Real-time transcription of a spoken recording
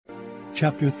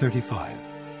Chapter 35.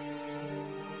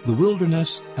 The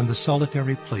wilderness and the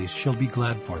solitary place shall be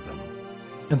glad for them,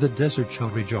 and the desert shall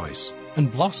rejoice,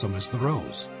 and blossom as the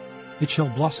rose. It shall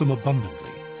blossom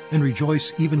abundantly, and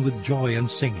rejoice even with joy and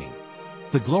singing.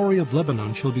 The glory of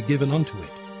Lebanon shall be given unto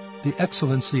it, the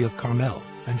excellency of Carmel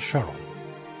and Sharon.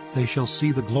 They shall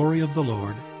see the glory of the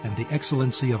Lord, and the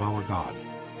excellency of our God.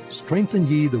 Strengthen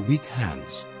ye the weak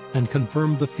hands, and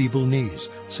confirm the feeble knees.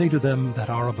 Say to them that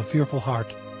are of a fearful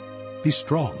heart, Be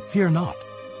strong, fear not.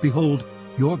 Behold,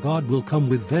 your God will come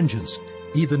with vengeance,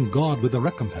 even God with a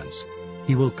recompense.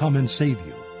 He will come and save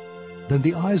you. Then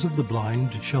the eyes of the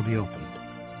blind shall be opened,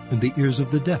 and the ears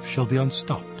of the deaf shall be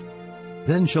unstopped.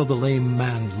 Then shall the lame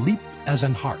man leap as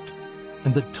an hart,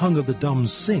 and the tongue of the dumb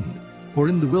sing. For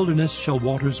in the wilderness shall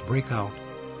waters break out,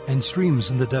 and streams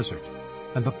in the desert,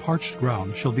 and the parched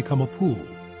ground shall become a pool,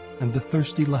 and the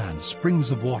thirsty land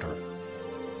springs of water.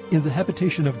 In the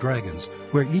habitation of dragons,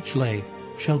 where each lay,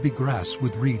 shall be grass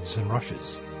with reeds and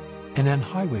rushes. And an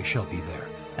highway shall be there,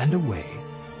 and a way,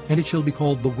 and it shall be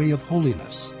called the way of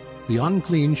holiness. The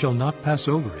unclean shall not pass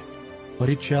over it, but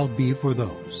it shall be for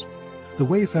those. The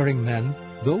wayfaring men,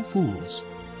 though fools,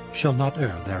 shall not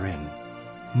err therein.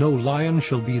 No lion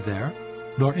shall be there,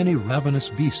 nor any ravenous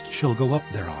beast shall go up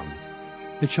thereon.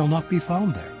 It shall not be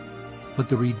found there, but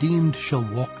the redeemed shall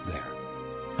walk there.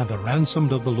 And the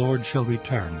ransomed of the Lord shall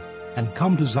return, and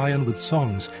come to Zion with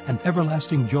songs and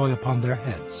everlasting joy upon their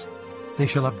heads. They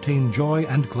shall obtain joy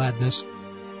and gladness,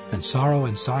 and sorrow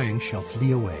and sighing shall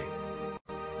flee away.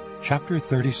 Chapter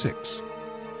 36.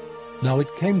 Now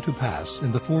it came to pass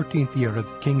in the 14th year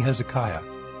of King Hezekiah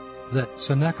that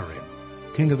Sennacherib,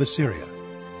 king of Assyria,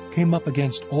 came up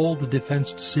against all the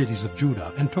defenced cities of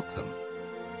Judah and took them.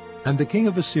 And the king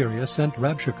of Assyria sent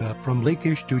Rabshakeh from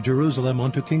Lachish to Jerusalem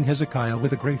unto King Hezekiah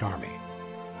with a great army.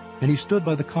 And he stood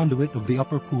by the conduit of the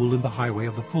upper pool in the highway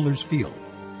of the fuller's field.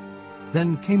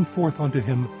 Then came forth unto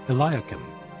him Eliakim,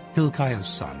 Hilkiah's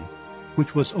son,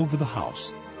 which was over the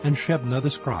house, and Shebna the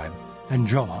scribe, and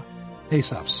Joah,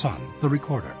 Asaph's son, the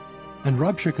recorder. And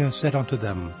Rabshakeh said unto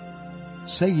them,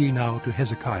 Say ye now to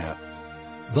Hezekiah,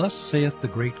 Thus saith the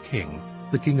great king,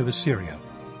 the king of Assyria,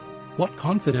 What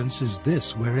confidence is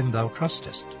this wherein thou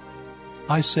trustest?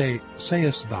 I say,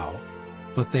 sayest thou,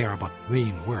 but they are but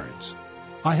vain words.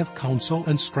 I have counsel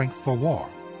and strength for war.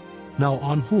 Now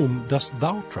on whom dost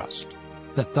thou trust,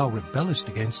 that thou rebellest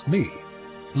against me?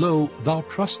 Lo, thou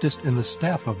trustest in the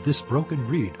staff of this broken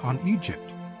reed on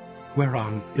Egypt,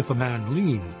 whereon if a man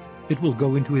lean, it will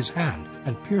go into his hand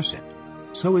and pierce it.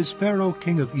 So is Pharaoh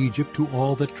king of Egypt to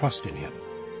all that trust in him.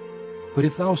 But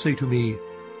if thou say to me,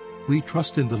 We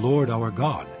trust in the Lord our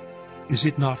God, is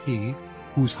it not he,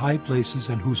 whose high places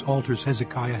and whose altars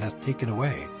Hezekiah hath taken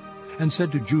away, and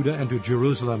said to Judah and to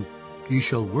Jerusalem, Ye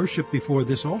shall worship before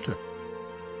this altar?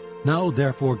 Now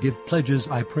therefore give pledges,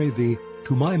 I pray thee,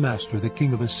 to my master the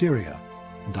king of Assyria,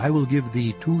 and I will give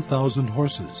thee 2,000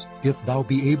 horses, if thou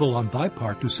be able on thy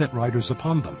part to set riders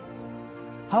upon them.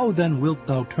 How then wilt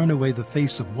thou turn away the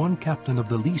face of one captain of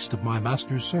the least of my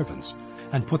master's servants,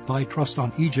 and put thy trust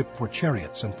on Egypt for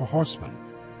chariots and for horsemen?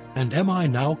 And am I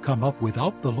now come up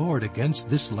without the Lord against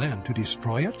this land to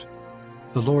destroy it?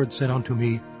 The Lord said unto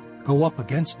me, Go up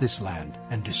against this land,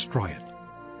 and destroy it.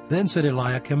 Then said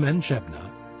Eliakim and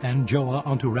Shebna and Joah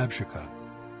unto Rabshakeh,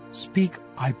 Speak,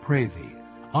 I pray thee,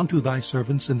 unto thy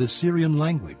servants in the Syrian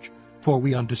language, for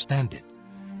we understand it.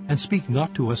 And speak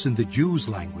not to us in the Jews'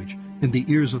 language, in the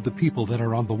ears of the people that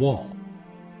are on the wall.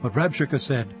 But Rabshakeh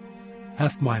said,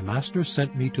 Hath my master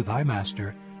sent me to thy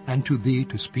master, and to thee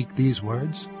to speak these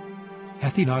words?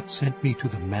 Hath he not sent me to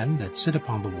the men that sit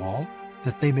upon the wall,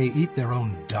 that they may eat their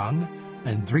own dung,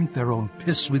 and drink their own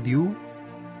piss with you?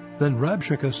 Then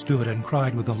Rabshakeh stood and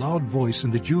cried with a loud voice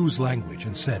in the Jews' language,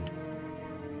 and said,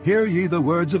 Hear ye the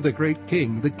words of the great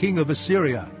king, the king of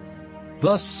Assyria.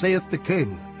 Thus saith the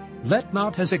king, Let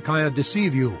not Hezekiah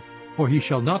deceive you, for he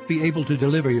shall not be able to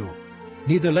deliver you.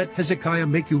 Neither let Hezekiah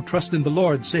make you trust in the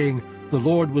Lord, saying, The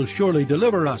Lord will surely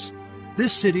deliver us.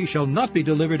 This city shall not be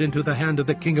delivered into the hand of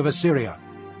the king of Assyria.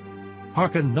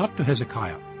 Hearken not to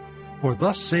Hezekiah, for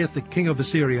thus saith the king of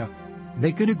Assyria,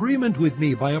 Make an agreement with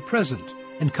me by a present,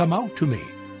 and come out to me,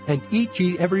 and eat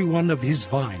ye every one of his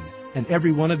vine, and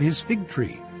every one of his fig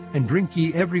tree, and drink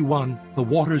ye every one the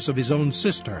waters of his own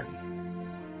cistern.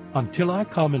 Until I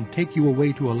come and take you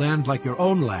away to a land like your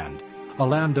own land, a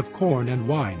land of corn and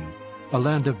wine, a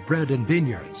land of bread and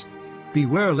vineyards.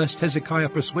 Beware lest Hezekiah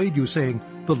persuade you, saying,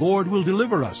 The Lord will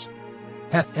deliver us.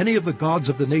 Hath any of the gods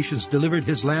of the nations delivered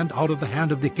his land out of the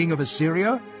hand of the king of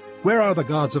Assyria? Where are the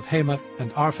gods of Hamath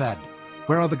and Arphad?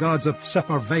 Where are the gods of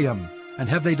Sepharvaim? And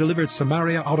have they delivered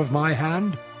Samaria out of my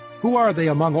hand? Who are they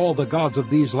among all the gods of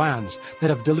these lands that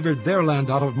have delivered their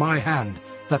land out of my hand,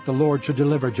 that the Lord should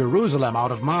deliver Jerusalem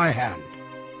out of my hand?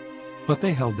 But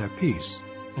they held their peace,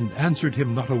 and answered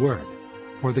him not a word,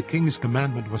 for the king's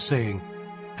commandment was, saying,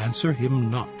 Answer him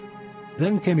not.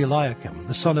 Then came Eliakim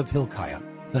the son of Hilkiah,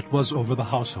 that was over the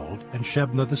household, and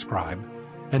Shebna the scribe,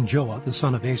 and Joah the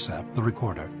son of Asaph the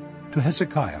recorder, to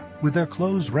Hezekiah with their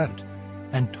clothes rent,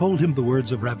 and told him the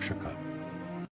words of Rabshakeh.